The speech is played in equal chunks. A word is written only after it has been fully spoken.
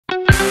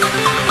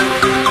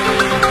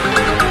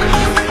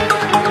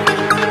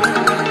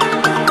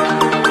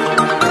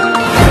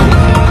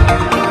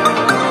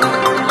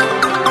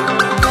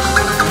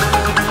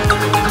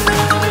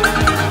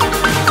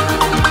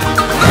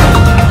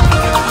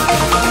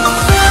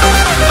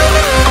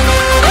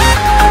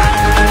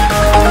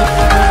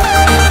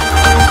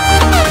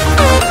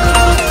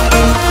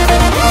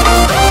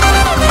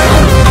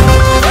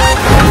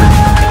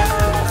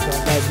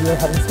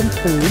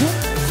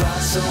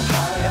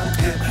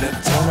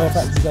know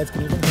if you guys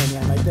can even hear me. I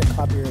might get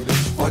copyrighted.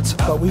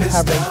 But we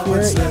have right here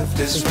is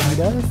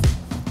tequila.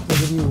 They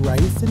give you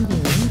rice and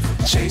beans.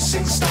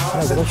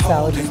 And a little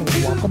salad with some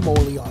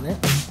guacamole on it.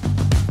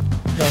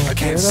 So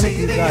here are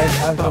you guys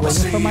as I'm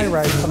waiting for my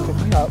rice. Come pick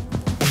me up.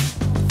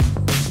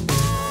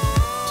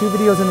 2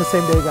 videos in the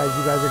same day, guys.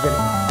 You guys are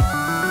getting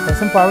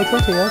rice and flour with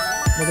tortillas.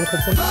 We're gonna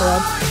put some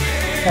crab,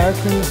 carrot,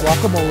 cream,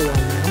 guacamole on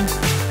them.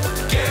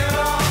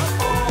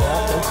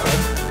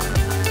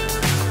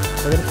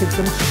 We're gonna pick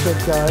some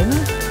chicken,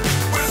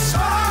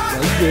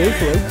 like this,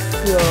 like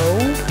so.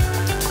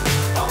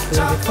 We're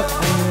gonna get some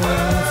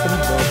onions, some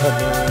bell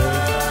peppers,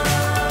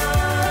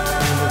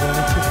 and we're going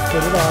to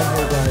put it on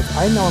here, guys. I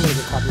know I'm gonna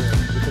get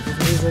copyrighted because this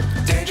music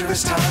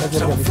is gonna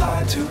get me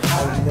copyrighted. I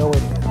know it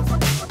is.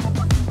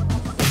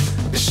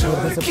 We're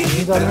gonna put some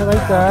onions on there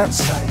like that.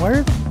 Where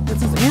is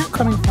this ant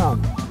coming from?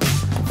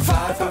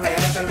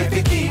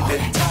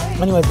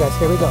 Anyways, guys,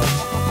 here we go.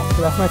 So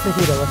that's my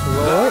fajita. Let's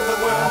roll it,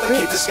 wrap it,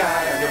 like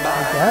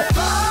that.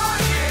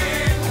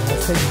 And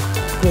let's take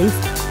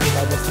taste.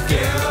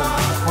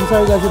 I'm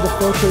sorry, guys, if the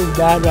filter is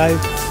bad, guys,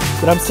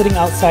 but I'm sitting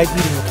outside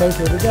eating. Okay,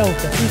 here we go.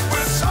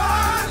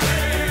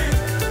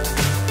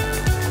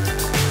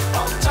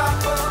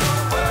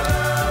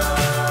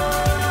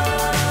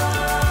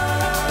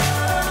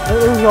 It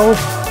is so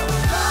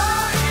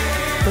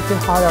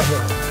freaking hot out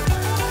here.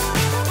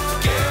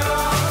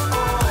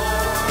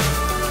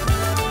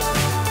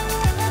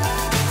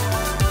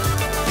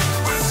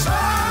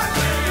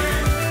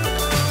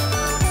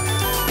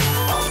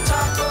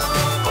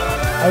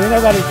 I think I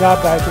got a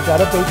job, guys. It's at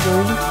a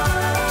bakery.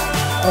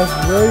 It's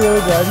really,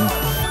 really good.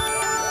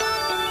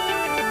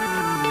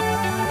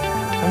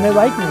 And they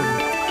like me.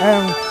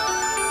 And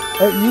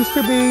it used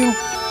to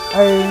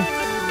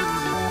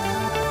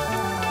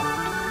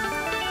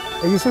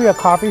be a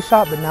coffee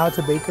shop, but now it's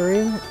a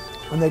bakery.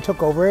 And they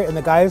took over it. And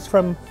the guy is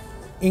from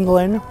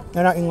England.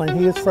 No, not England.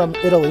 He is from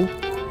Italy.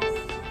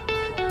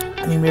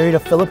 And he married a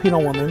Filipino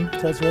woman.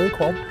 So it's really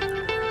cool.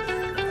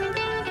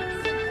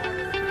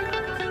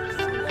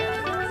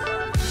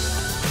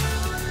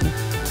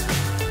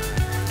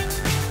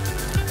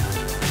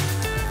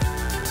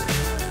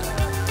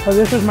 So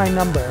this is my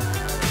number.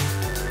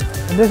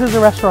 And this is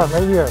the restaurant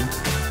right here.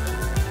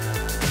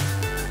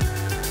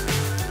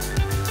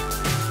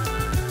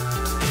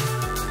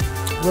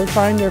 We're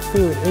trying their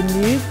food. It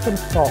needs some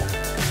salt.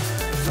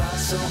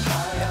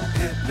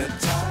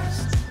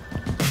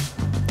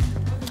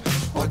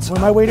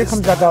 When my waiter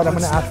comes back out, I'm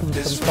going to ask him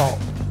for some salt.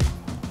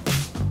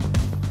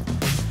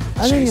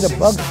 I think I need a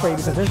bug spray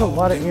because there's a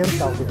lot of ants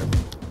out here.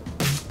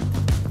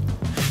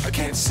 I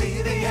can't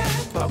see the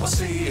end, but we'll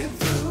see it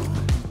through.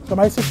 So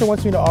my sister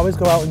wants me to always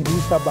go out and do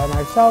stuff by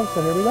myself,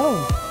 so here we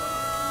go.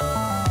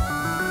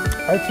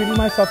 I treated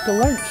myself to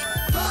lunch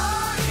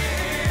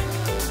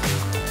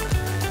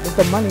with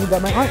the money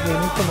that my aunt gave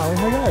me for mowing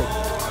her yard.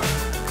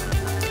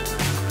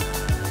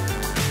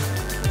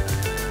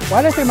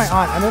 Why did I say my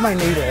aunt? I know my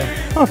neighbor.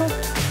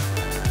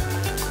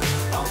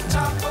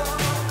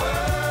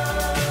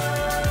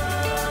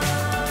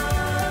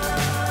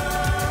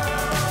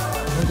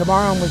 And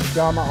tomorrow I'm with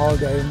drama all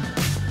day.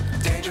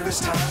 Dangerous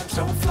times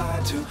don't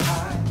fly too high.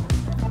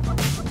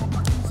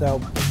 So,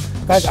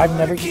 guys, I've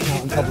never eaten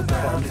out in public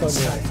before. I'm so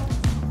embarrassed.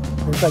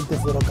 There's like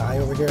this little guy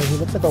over here. He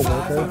looks like a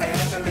worker.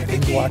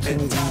 He's watching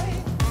me eat. I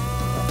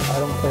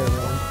don't care,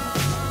 really.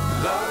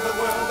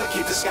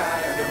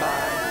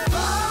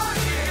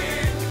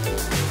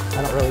 I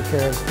don't really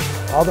care.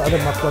 All the other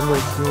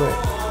mukbangers do it.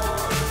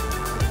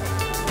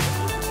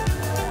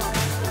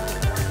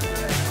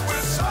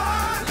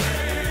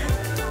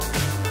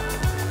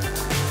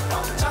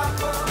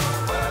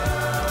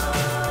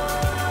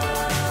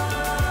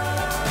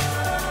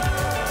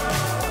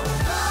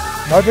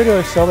 My video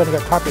is still gonna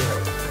get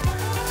copyrighted.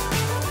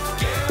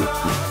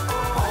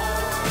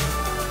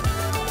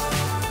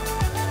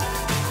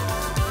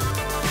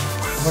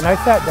 When I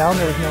sat down,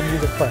 there was no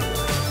music playing.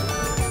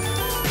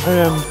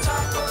 And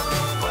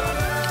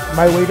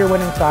my waiter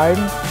went inside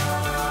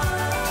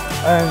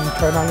and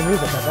turned on the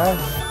music, okay?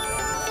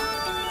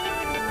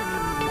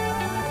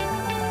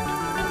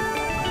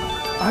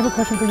 I have a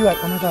question for you guys.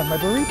 Oh my god, my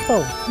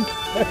burrito.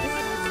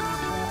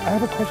 I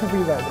have a question for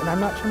you guys, and I'm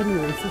not trying to be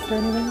racist or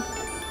anything.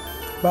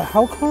 But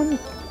how come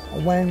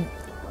when,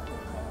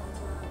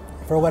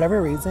 for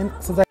whatever reason,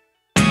 since I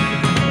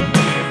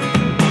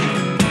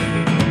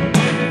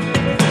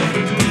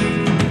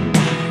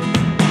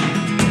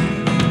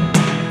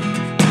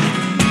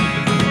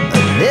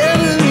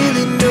never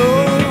really know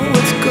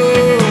what's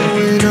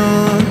going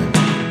on.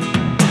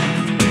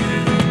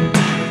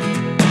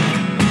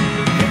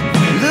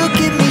 Look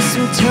at me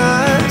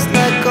sometimes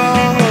like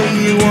all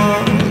you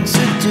want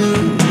to do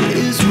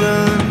is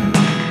run.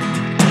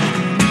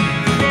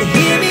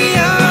 Hear me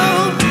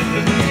out,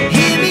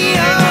 hear me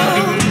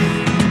out.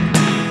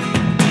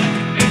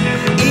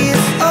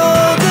 It's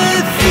all the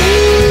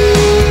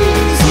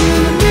things you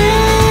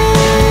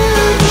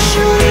never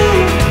show.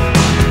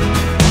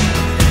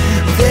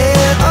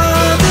 There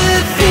are the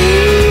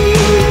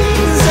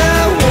things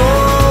I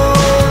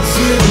want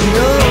to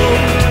know.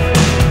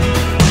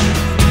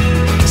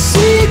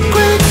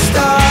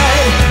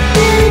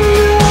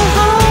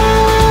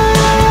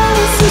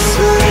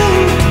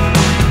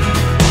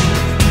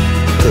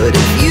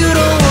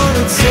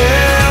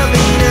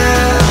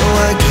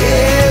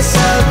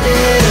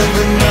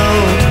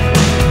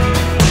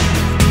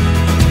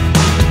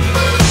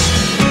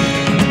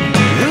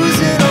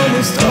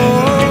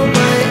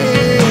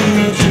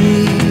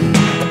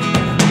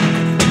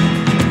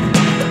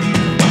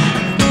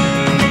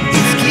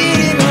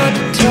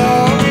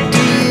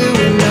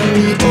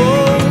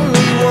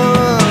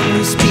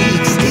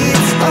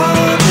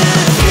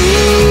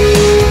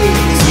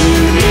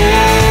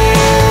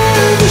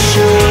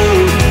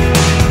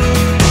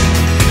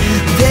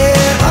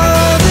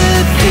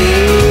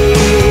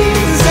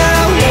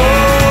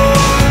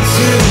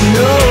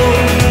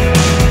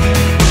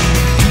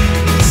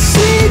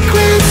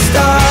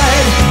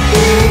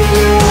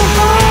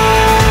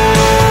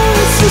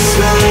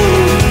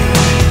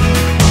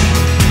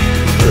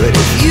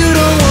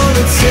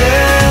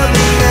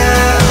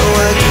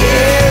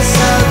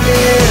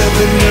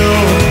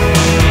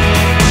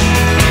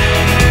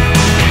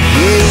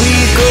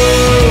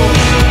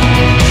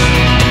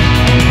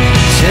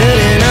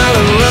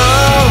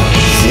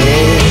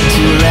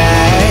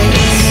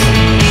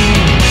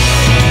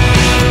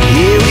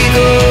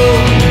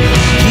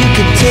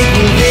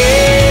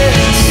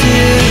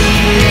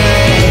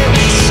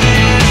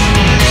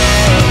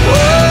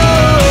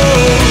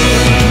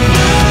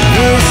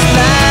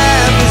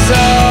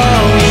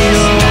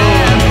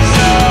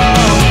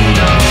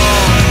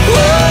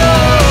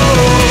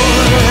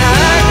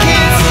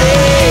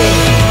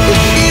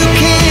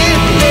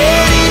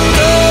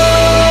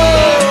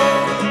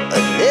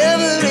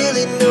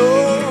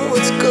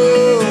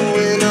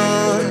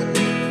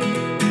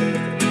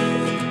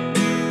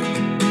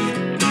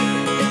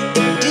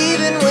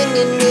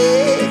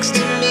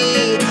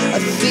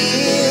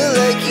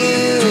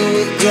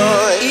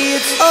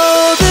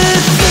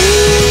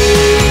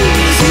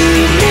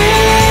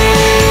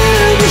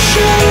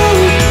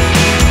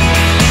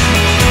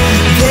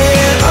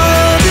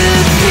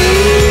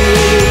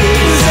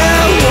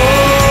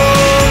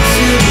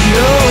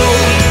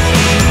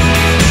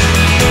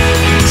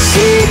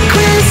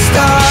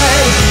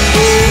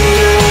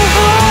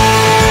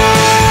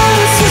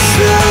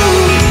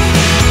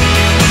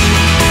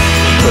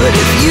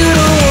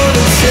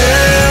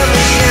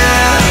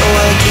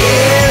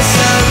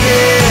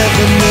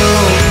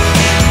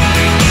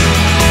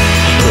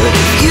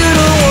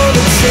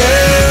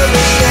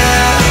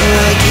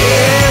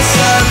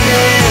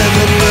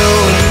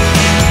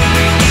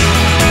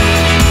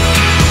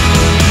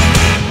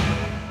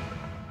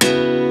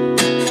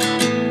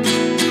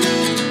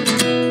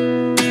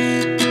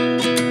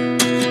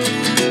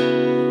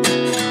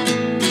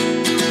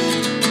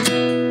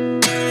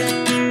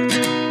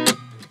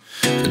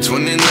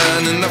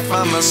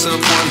 find myself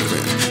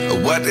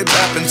wondering, what did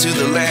happen to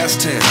the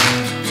last 10?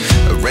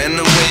 I ran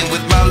away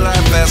with my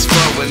life, fast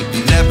forward,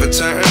 never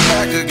turn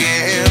back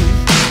again.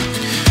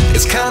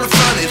 It's kind of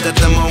funny that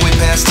the more we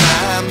pass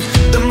time,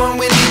 the more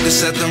we need to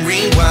set them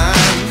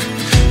rewind.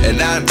 And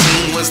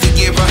 19 was the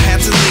year I had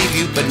to leave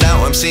you, but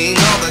now I'm seeing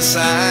all the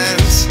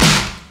signs.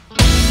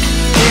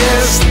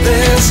 Is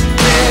this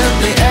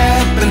really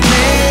happening?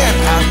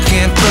 I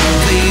can't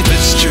believe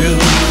it's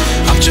true.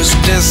 I'm just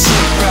as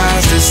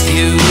surprised as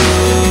you.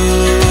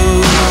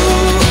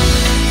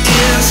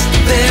 Is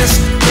this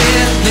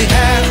really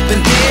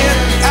happening?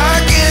 I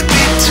can't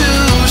be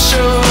too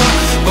sure,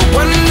 but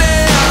one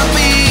day I'll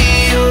be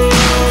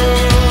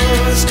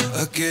yours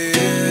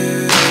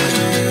again.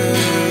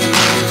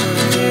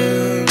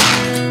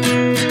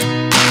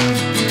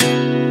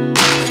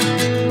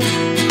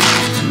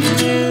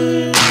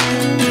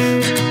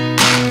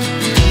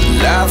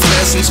 Life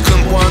lessons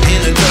come one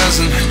in a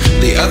dozen,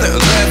 the other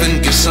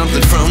 11 give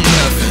something from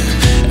nothing.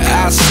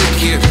 I sit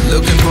here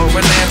looking for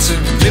an answer.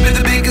 Maybe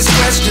the biggest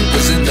question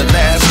was in the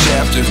last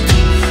chapter.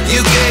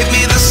 You gave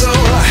me the soul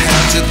I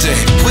have today.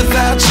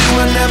 Without you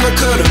I never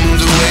could have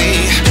moved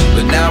away.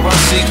 But now I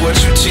see what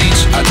you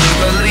teach. I do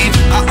believe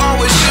I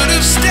always should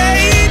have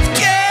stayed.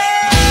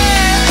 Yeah.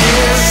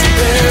 Is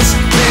this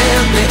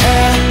really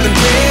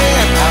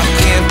happening? I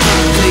can't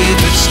believe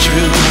it's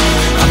true.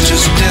 I'm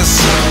just as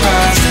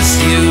surprised as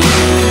you.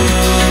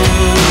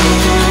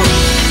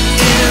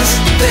 Is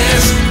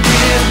this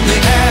really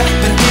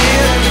happening?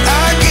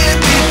 I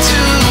can't be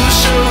too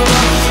sure,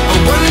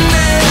 but one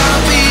day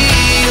I'll be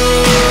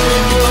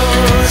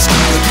yours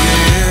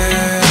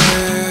again.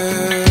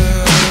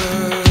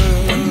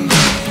 One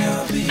day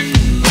I'll be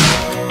yours.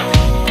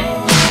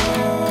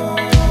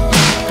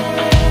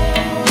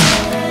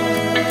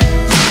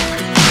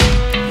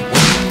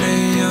 One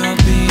day I'll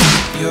be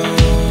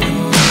yours.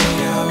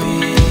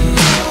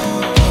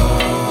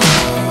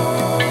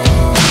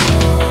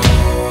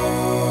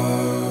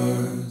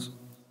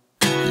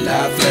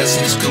 Life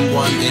lessons come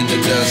one in a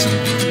dozen,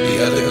 the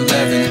other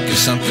 11 give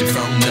something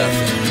from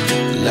nothing.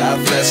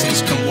 Life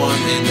lessons come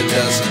one in a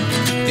dozen,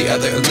 the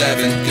other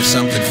 11 give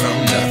something from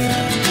nothing.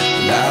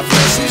 Life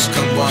lessons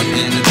come one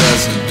in a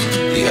dozen,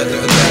 the other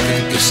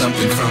 11 give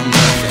something from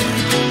nothing.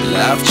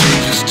 Life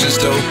changes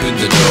just open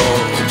the door.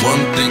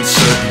 One thing's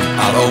certain,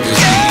 I'll always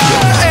be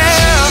yours.